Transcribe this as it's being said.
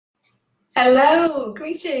Hello,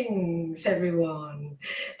 greetings everyone.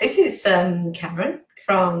 This is Karen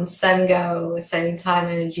from STEMGo, saving time,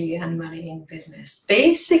 energy and money in business.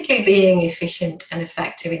 Basically being efficient and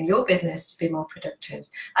effective in your business to be more productive.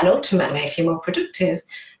 And ultimately, if you're more productive,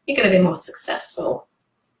 you're going to be more successful.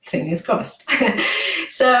 Fingers crossed.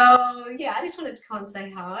 So yeah, I just wanted to come and say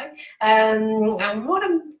hi. And what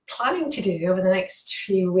I'm planning to do over the next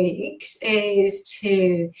few weeks is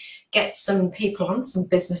to get some people on, some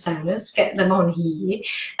business owners, get them on here,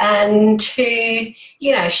 and to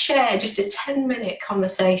share just a 10-minute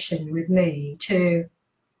conversation with me to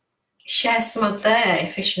share some of their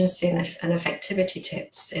efficiency and effectivity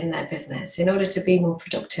tips in their business in order to be more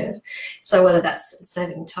productive. So whether that's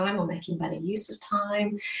saving time or making better use of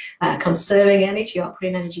time, conserving energy or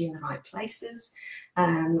putting energy in the right places,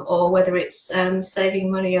 or whether it's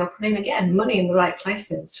saving money or putting, again, money in the right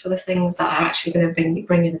places for the things that are actually going to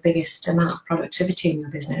bring you the biggest amount of productivity in your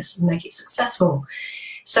business and make it successful.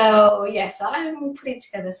 So yes, I'm putting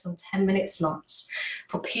together some 10-minute slots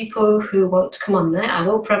for people who want to come on there. I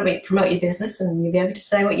will promote your business and you'll be able to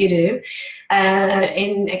say what you do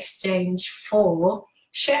in exchange for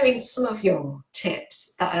sharing some of your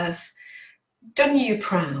tips that have done you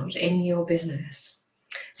proud in your business.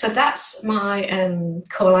 So that's my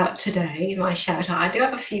call out today, my shout out. I do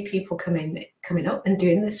have a few people coming up and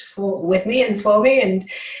doing this with me and for me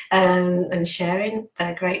and sharing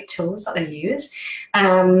their great tools that they use.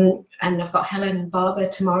 And I've got Helen and Barbara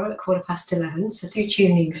tomorrow at 11:15, so do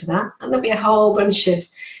tune in for that. And there'll be a whole bunch of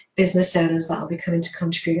business owners that will be coming to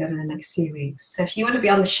contribute over the next few weeks. So if you want to be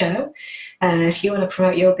on the show, if you want to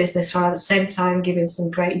promote your business while at the same time giving some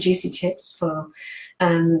great juicy tips for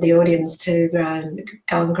the audience to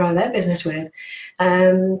go and grow their business with,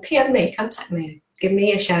 PM me, contact me, give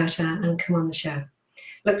me a shout out and come on the show.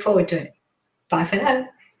 Look forward to it. Bye for now.